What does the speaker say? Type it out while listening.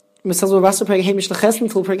Bava Basra,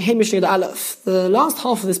 the last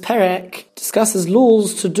half of this perek discusses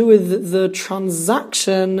laws to do with the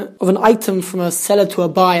transaction of an item from a seller to a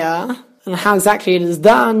buyer, and how exactly it is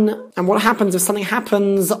done, and what happens if something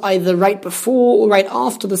happens either right before or right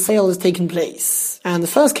after the sale has taken place. And the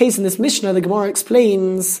first case in this Mishnah, the Gemara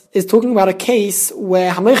explains, is talking about a case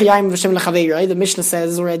where the Mishnah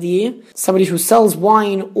says already, somebody who sells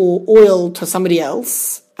wine or oil to somebody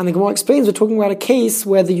else. And the Gemara explains we're talking about a case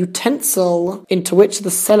where the utensil into which the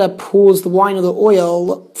seller pours the wine or the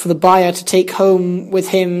oil for the buyer to take home with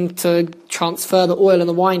him to transfer the oil and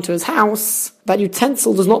the wine to his house, that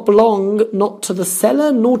utensil does not belong not to the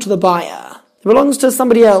seller nor to the buyer. It belongs to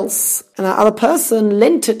somebody else, and that other person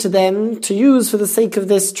lent it to them to use for the sake of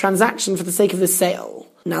this transaction, for the sake of this sale.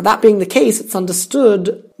 Now, that being the case, it's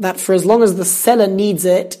understood that for as long as the seller needs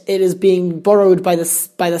it, it is being borrowed by the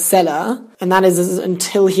seller, and that is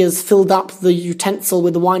until he has filled up the utensil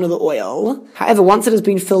with the wine or the oil. However, once it has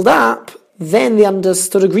been filled up, then the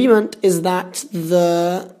understood agreement is that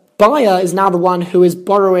the buyer is now the one who is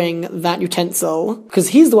borrowing that utensil, because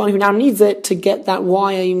he's the one who now needs it to get that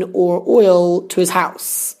wine or oil to his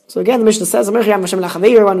house. So again, the Mishnah says, one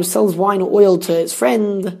who sells wine or oil to his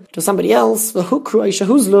friend, to somebody else, and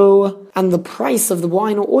the price of the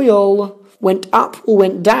wine or oil went up or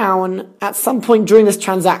went down at some point during this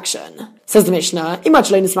transaction. Says the Mishnah,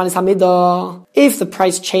 if the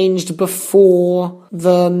price changed before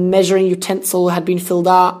the measuring utensil had been filled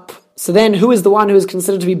up, so then who is the one who is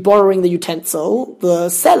considered to be borrowing the utensil? The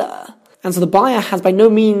seller. And so the buyer has by no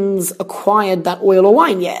means acquired that oil or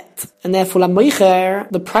wine yet. And therefore,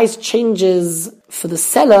 the price changes for the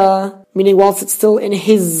seller, meaning whilst it's still in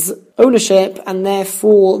his ownership, and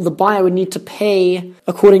therefore the buyer would need to pay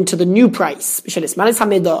according to the new price.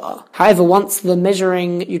 However, once the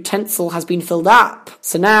measuring utensil has been filled up,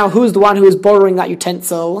 so now who's the one who is borrowing that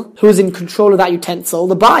utensil? Who is in control of that utensil?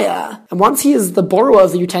 The buyer. And once he is the borrower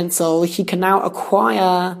of the utensil, he can now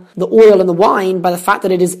acquire the oil and the wine by the fact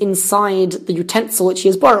that it is inside the utensil which he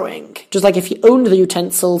is borrowing. Just like if he owned the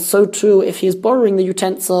utensil, so too if he is borrowing the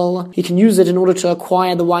utensil, he can use it in order to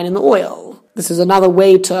acquire the wine and the oil. This is another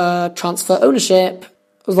way to transfer ownership,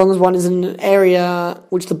 as long as one is in an area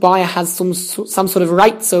which the buyer has some sort of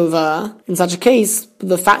rights over. In such a case,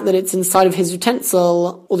 the fact that it's inside of his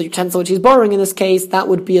utensil, or the utensil which he's borrowing in this case, that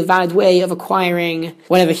would be a valid way of acquiring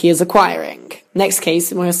whatever he is acquiring. Next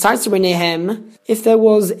case, if there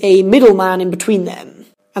was a middleman in between them.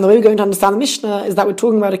 And the way we're going to understand the Mishnah is that we're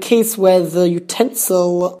talking about a case where the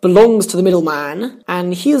utensil belongs to the middleman,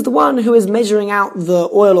 and he is the one who is measuring out the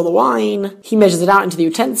oil or the wine. He measures it out into the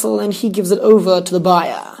utensil, and he gives it over to the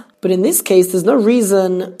buyer. But in this case, there's no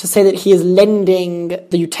reason to say that he is lending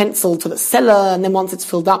the utensil to the seller, and then once it's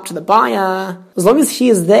filled up to the buyer. As long as he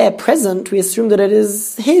is there present, we assume that it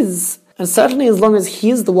is his. And certainly as long as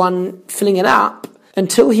he is the one filling it up,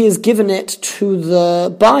 until he has given it to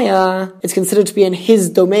the buyer, it's considered to be in his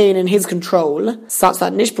domain, in his control, such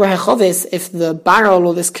that nishbra hechovis, if the barrel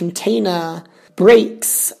or this container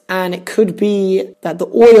breaks, and it could be that the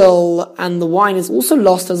oil and the wine is also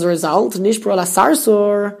lost as a result, nishbra la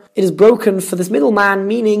sarsor, it is broken for this middleman,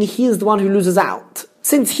 meaning he is the one who loses out.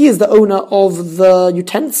 Since he is the owner of the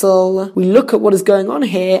utensil, we look at what is going on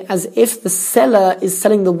here as if the seller is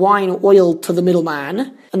selling the wine or oil to the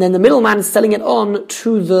middleman, and then the middleman is selling it on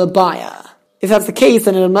to the buyer. If that's the case,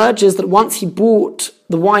 then it emerges that once he bought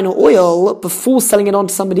the wine or oil, before selling it on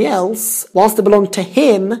to somebody else, whilst it belonged to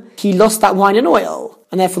him, he lost that wine and oil.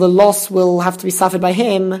 And therefore the loss will have to be suffered by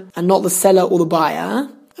him, and not the seller or the buyer.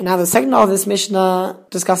 And now the second half of this Mishnah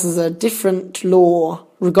discusses a different law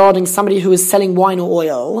regarding somebody who is selling wine or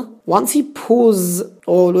oil. Once he pours,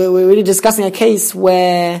 or we're really discussing a case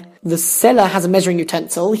where the seller has a measuring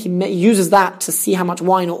utensil, he uses that to see how much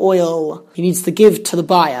wine or oil he needs to give to the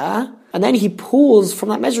buyer, and then he pours from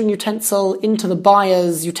that measuring utensil into the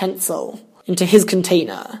buyer's utensil, into his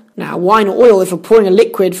container. Now, wine or oil, if you're pouring a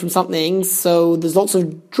liquid from something, so there's lots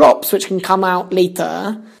of drops which can come out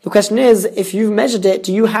later. The question is, if you've measured it,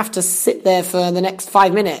 do you have to sit there for the next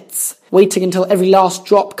 5 minutes, waiting until every last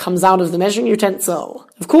drop comes out of the measuring utensil?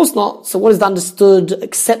 Of course not. So what is the understood,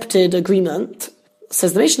 accepted agreement?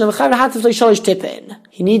 Says the Mishnah,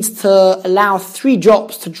 he needs to allow 3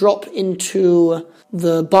 drops to drop into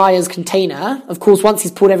the buyer's container. Of course, once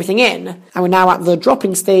he's poured everything in, and we're now at the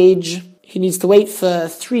dropping stage, he needs to wait for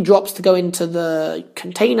 3 drops to go into the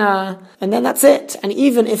container, and then that's it. And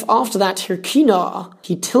even if after that, hirkina,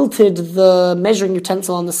 he tilted the measuring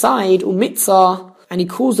utensil on the side, umitzah, and he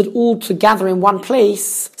caused it all to gather in one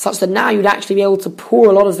place, such that now you'd actually be able to pour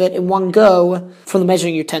a lot of it in one go from the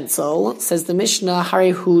measuring utensil, says the Mishnah,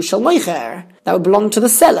 Harihu shel moicher. that would belong to the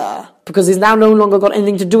seller, because he's now no longer got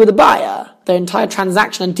anything to do with the buyer. Their entire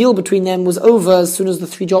transaction and deal between them was over as soon as the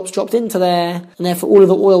 3 drops dropped into there, and therefore all of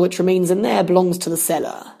the oil which remains in there belongs to the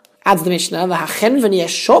seller. Adds the Mishnah, a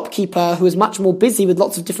shopkeeper who is much more busy with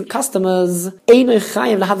lots of different customers, is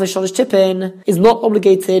not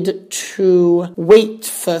obligated to wait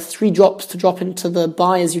for 3 drops to drop into the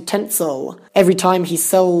buyer's utensil every time he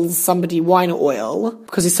sells somebody wine or oil,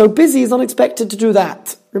 because he's so busy he's not expected to do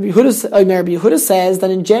that. Rabbi Yehuda says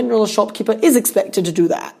that in general a shopkeeper is expected to do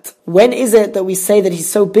that. When is it that we say that he's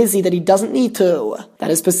so busy that he doesn't need to?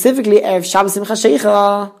 That is specifically Erev Shabbos Simcha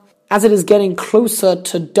Sheikha. As it is getting closer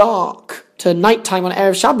to dark, to nighttime on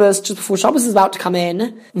Erev Shabbos, just before Shabbos is about to come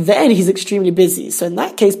in, then he's extremely busy. So in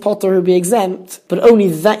that case, Potter would be exempt, but only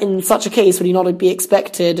that in such a case would he not be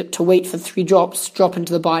expected to wait for 3 drops to drop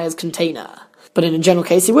into the buyer's container. But in a general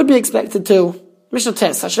case, he would be expected to. Mishnah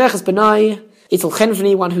Tes, Hashleches Benai, Itul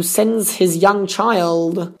Chenveni, one who sends his young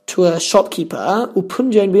child to a shopkeeper,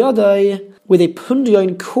 Upundyon Biyadai, with a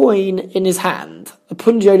Pundyon coin in his hand. A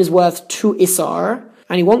Pundyon is worth 2 Isar,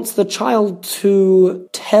 and he wants the child to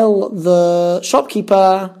tell the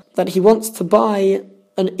shopkeeper that he wants to buy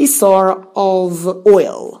an Isar of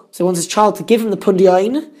oil. So he wants his child to give him the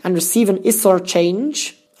Pundiain and receive an Isar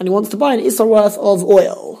change, and he wants to buy an Isar worth of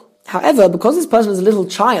oil. However, because this person is a little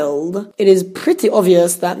child, it is pretty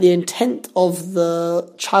obvious that the intent of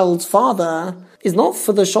the child's father is not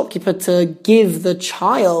for the shopkeeper to give the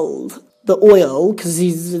child the oil, because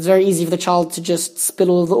it's very easy for the child to just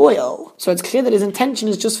spill all of the oil. So it's clear that his intention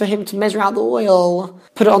is just for him to measure out the oil,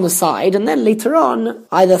 put it on the side, and then later on,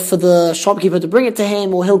 either for the shopkeeper to bring it to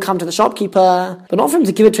him, or he'll come to the shopkeeper, but not for him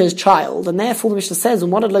to give it to his child. And therefore the Mishnah says,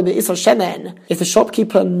 if the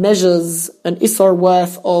shopkeeper measures an Isar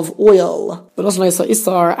worth of oil, but also an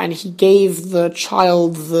Isar, and he gave the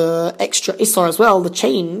child the extra Isar as well, the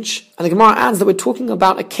change, and the Gemara adds that we're talking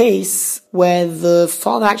about a case where the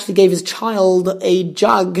father actually gave his child a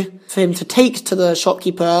jug for him to take to the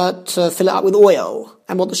shopkeeper to fill it up with oil.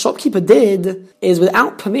 And what the shopkeeper did is,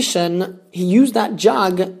 without permission, he used that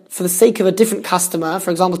jug for the sake of a different customer,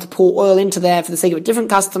 for example, to pour oil into there for the sake of a different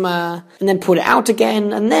customer, and then poured it out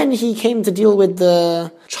again, and then he came to deal with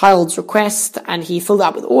the child's request, and he filled it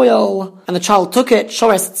up with oil, and the child took it,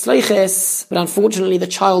 shores tzleiches, but unfortunately the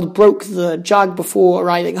child broke the jug before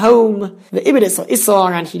arriving home, the ibidis or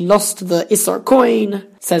isar, and he lost the isar coin.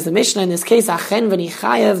 Says the Mishnah, in this case, achen v'ni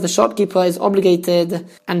chayev, the shopkeeper is obligated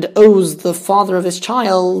and owes the father of his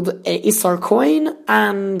child a isar coin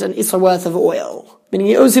and an isar worth of oil. Meaning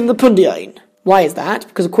he owes him the pundiain. Why is that?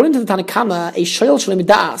 Because according to the Tanakama, a shoyel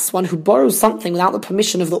shalemidas, one who borrows something without the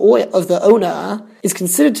permission of the owner, is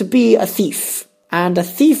considered to be a thief. And a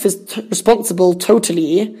thief is responsible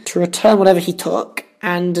totally to return whatever he took,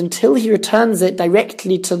 and until he returns it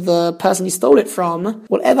directly to the person he stole it from,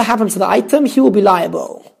 whatever happens to the item, he will be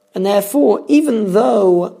liable. And therefore, even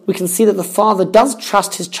though we can see that the father does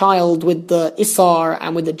trust his child with the isar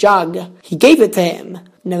and with the jug, he gave it to him.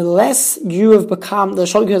 Nevertheless, the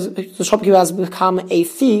shopkeeper has become a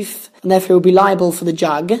thief, and therefore he will be liable for the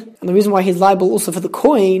jug. And the reason why he's liable also for the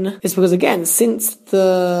coin is because, again, since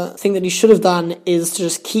the thing that he should have done is to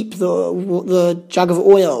just keep the jug of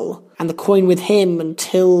oil and the coin with him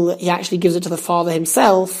until he actually gives it to the father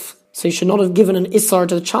himself, so he should not have given an isar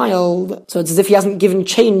to the child. So it's as if he hasn't given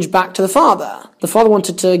change back to the father. The father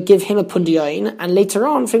wanted to give him a pundiain, and later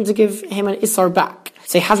on for him to give him an isar back.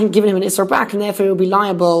 So he hasn't given him an isar back, and therefore he will be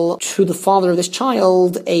liable to the father of this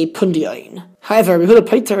child a pundiain. However, Rabbi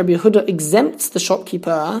Yehuda exempts the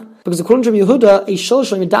shopkeeper, because according to Rabbi Yehuda, a shol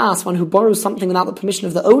shemidas, one who borrows something without the permission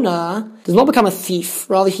of the owner, does not become a thief.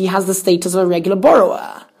 Rather, he has the status of a regular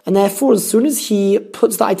borrower. And therefore, as soon as he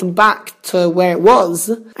puts the item back to where it was,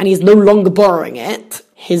 and he is no longer borrowing it,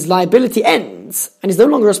 his liability ends, and he's no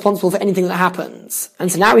longer responsible for anything that happens.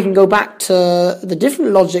 And so now we can go back to the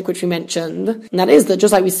different logic which we mentioned, and that is that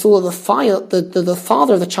just like we saw the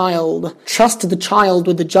father of the child trusted the child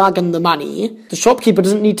with the jug and the money, the shopkeeper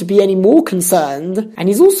doesn't need to be any more concerned, and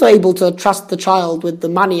he's also able to trust the child with the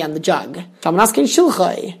money and the jug.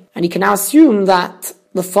 And he can now assume that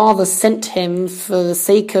the father sent him for the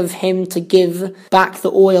sake of him to give back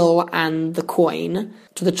the oil and the coin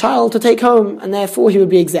to the child to take home, and therefore he would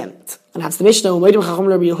be exempt. And that's the Mishnah. The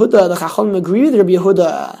Chacham agree with Rabbi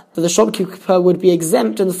Yehuda that the shopkeeper would be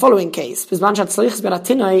exempt in the following case.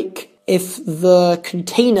 If the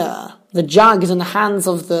container, the jug, is in the hands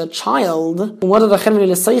of the child, and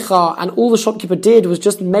all the shopkeeper did was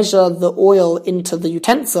just measure the oil into the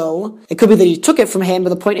utensil, it could be that he took it from him, but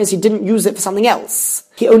the point is he didn't use it for something else.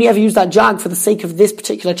 he only ever used that jug for the sake of this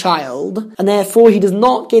particular child, and therefore he does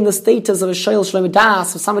not gain the status of a shoyl shlom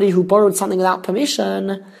das, of somebody who borrowed something without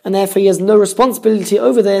permission, and therefore he has no responsibility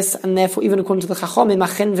over this, and therefore even according to the Chachomim,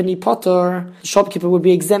 achen v'ni potor, the shopkeeper would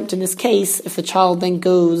be exempt in this case if the child then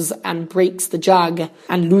goes and breaks the jug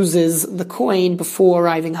and loses the coin before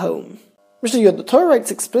arriving home. The Torah writes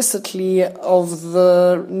explicitly of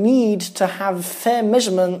the need to have fair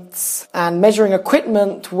measurements and measuring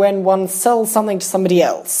equipment when one sells something to somebody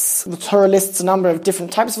else. The Torah lists a number of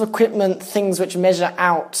different types of equipment, things which measure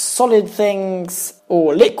out solid things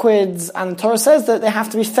or liquids, and the Torah says that they have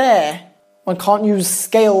to be fair. One can't use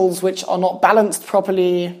scales which are not balanced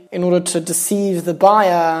properly in order to deceive the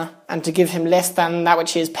buyer and to give him less than that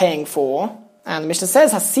which he is paying for. And the Mishnah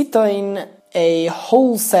says, Hasitoin, a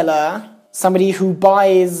wholesaler, somebody who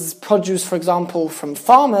buys produce, for example, from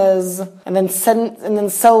farmers, and then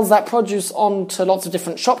sells that produce on to lots of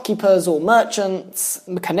different shopkeepers or merchants.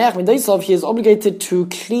 He is obligated to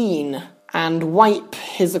clean and wipe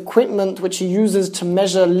his equipment which he uses to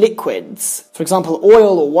measure liquids. For example,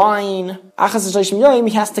 oil or wine.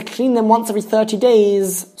 He has to clean them once every 30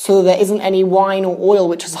 days so that there isn't any wine or oil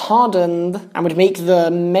which is hardened and would make the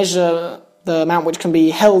amount which can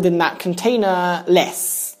be held in that container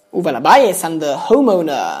less. Uvalabayis, and the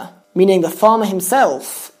homeowner, meaning the farmer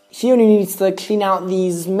himself, he only needs to clean out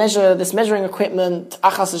this measuring equipment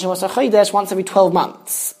once every 12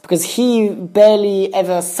 months, because he barely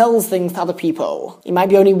ever sells things to other people. It might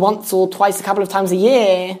be only once or twice, a couple of times a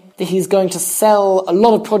year, that he's going to sell a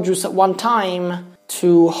lot of produce at one time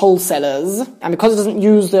to wholesalers, and because he doesn't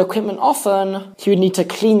use the equipment often, he would need to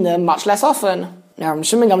clean them much less often. Now, Rabbi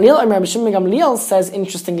Shimon Gamliel says,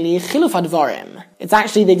 interestingly, chiluf hadvarim. It's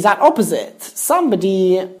actually the exact opposite.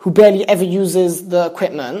 Somebody who barely ever uses the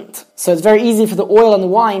equipment, so it's very easy for the oil and the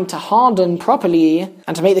wine to harden properly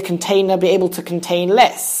and to make the container be able to contain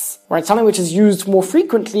less. Right, something which is used more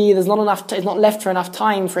frequently, it's not left for enough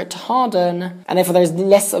time for it to harden, and therefore there's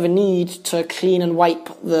less of a need to clean and wipe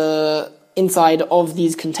the inside of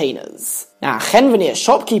these containers. Now, Chenveni, a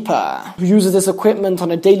shopkeeper who uses this equipment on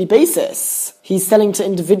a daily basis, he's selling to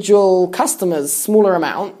individual customers smaller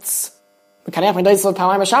amounts. He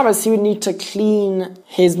would need to clean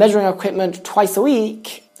his measuring equipment twice a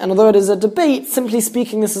week. And although it is a debate, simply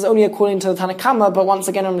speaking, this is only according to the Tanna Kama, but once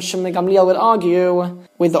again, Shimon Gamliel would argue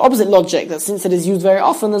with the opposite logic, that since it is used very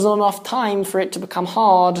often, there's not enough time for it to become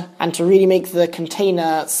hard and to really make the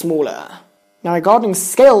container smaller. Now, regarding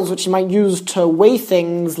scales, which you might use to weigh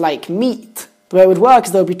things like meat, the way it would work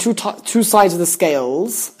is there would be two sides of the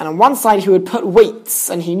scales, and on one side he would put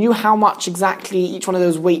weights, and he knew how much exactly each one of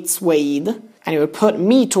those weights weighed, and he would put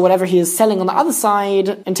meat or whatever he is selling on the other side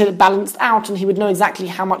until it balanced out, and he would know exactly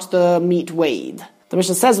how much the meat weighed. The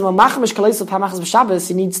Mishnah says, he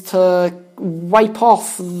needs to wipe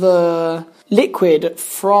off the liquid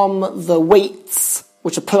from the weights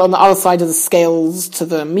which are put on the other side of the scales to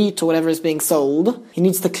the meat or whatever is being sold. He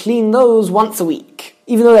needs to clean those once a week.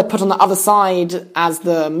 Even though they're put on the other side as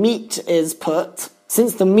the meat is put,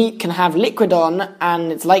 since the meat can have liquid on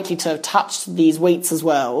and it's likely to have touched these weights as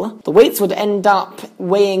well, the weights would end up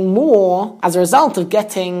weighing more as a result of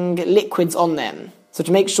getting liquids on them. So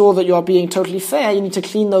to make sure that you are being totally fair, you need to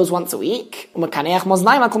clean those once a week. And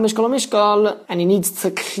he needs to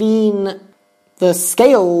clean the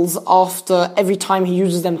scales after every time he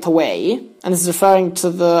uses them to weigh, and this is referring to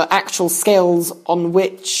the actual scales on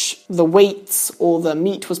which the weights or the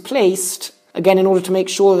meat was placed, again in order to make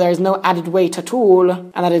sure there is no added weight at all,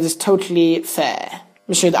 and that it is totally fair.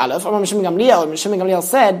 Mishud Aleph, Shimon Gamliel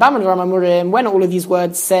said, when all of these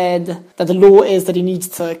words said that the law is that he needs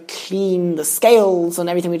to clean the scales and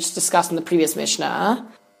everything we just discussed in the previous Mishnah,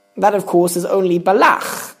 that of course is only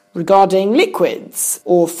balach, regarding liquids,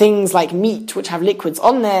 or things like meat which have liquids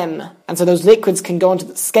on them, and so those liquids can go onto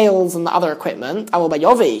the scales and the other equipment, but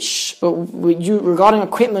regarding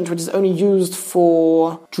equipment which is only used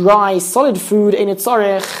for dry, solid food, he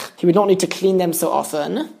would not need to clean them so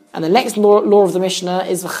often. And the next law of the Mishnah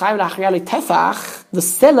is the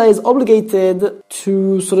seller is obligated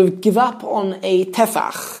to sort of give up on a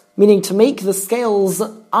tefach, meaning to make the scales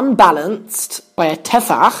unbalanced by a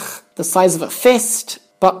tefach, the size of a fist,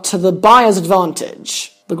 but to the buyer's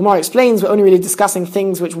advantage. The Gemara explains we're only really discussing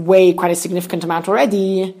things which weigh quite a significant amount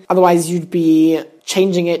already, otherwise you'd be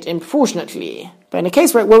changing it improportionately. But in a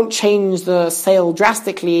case where it won't change the sale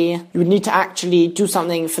drastically, you would need to actually do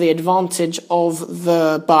something for the advantage of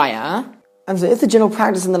the buyer. And so if the general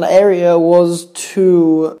practice in that area was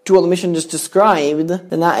to do what the Mishnah just described,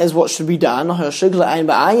 then that is what should be done.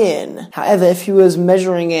 However, if he was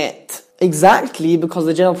measuring it exactly, because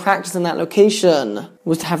the general practice in that location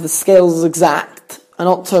was to have the scales exact, and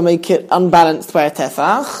not to make it unbalanced by a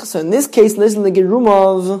tefach. So in this case, listen to the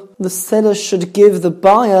Gerumov, the seller should give the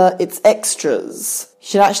buyer its extras. He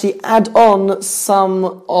should actually add on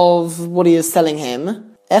some of what he is selling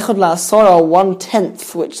him. Echad la'asora,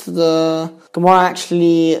 1/10, which the Gemara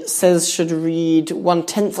actually says should read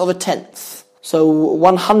 1/10 of a tenth. So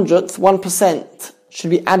 1/100th, 1%, should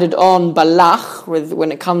be added on balach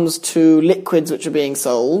when it comes to liquids which are being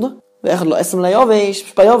sold. And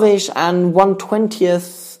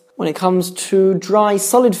 1/20th when it comes to dry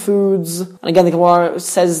solid foods. And again, the Gemara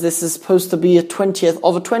says this is supposed to be a 20th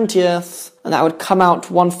of a 20th, and that would come out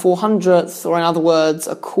 1/400th, or in other words,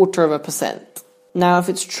 1/4%. Now, if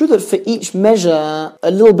it's true that for each measure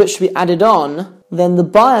a little bit should be added on, then the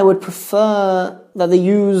buyer would prefer that they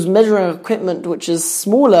use measuring equipment which is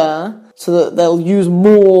smaller, so that they'll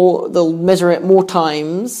measure it more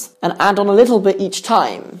times and add on a little bit each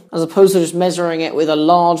time, as opposed to just measuring it with a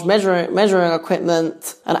large measuring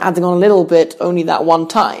equipment and adding on a little bit only that one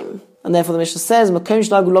time. And therefore the Mishnah says, in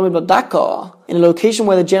a location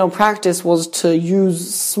where the general practice was to use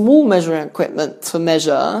small measuring equipment to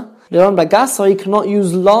measure, Bava Basra, you cannot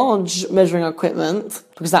use large measuring equipment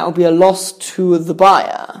because that would be a loss to the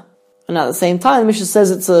buyer. And at the same time, the Mishnah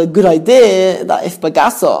says it's a good idea that if Bava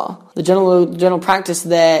Basra, the general practice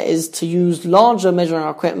there is to use larger measuring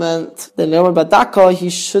equipment, then Bava Basra, he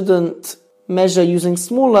shouldn't measure using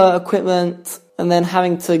smaller equipment and then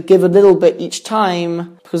having to give a little bit each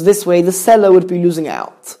time, because this way the seller would be losing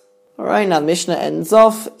out. Alright, now the Mishnah ends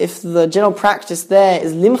off, if the general practice there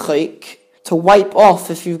is limchik, to wipe off,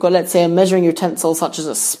 if you've got, let's say, a measuring utensil such as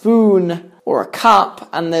a spoon or a cup,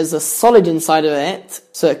 and there's a solid inside of it,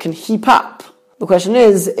 so it can heap up. The question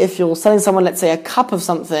is, if you're selling someone, let's say, a cup of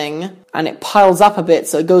something, and it piles up a bit,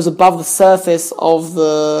 so it goes above the surface of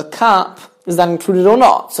the cup, is that included or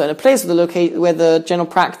not? So in a place where the general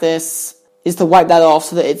practice is to wipe that off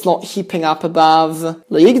so that it's not heaping up above,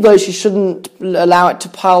 you shouldn't allow it to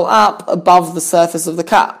pile up above the surface of the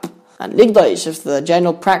cup. And ligdoish, if the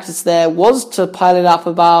general practice there was to pile it up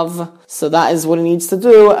above, so that is what he needs to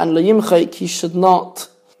do, and l'yimchik, he should not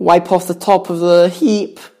wipe off the top of the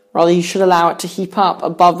heap, rather he should allow it to heap up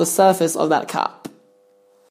above the surface of that cup.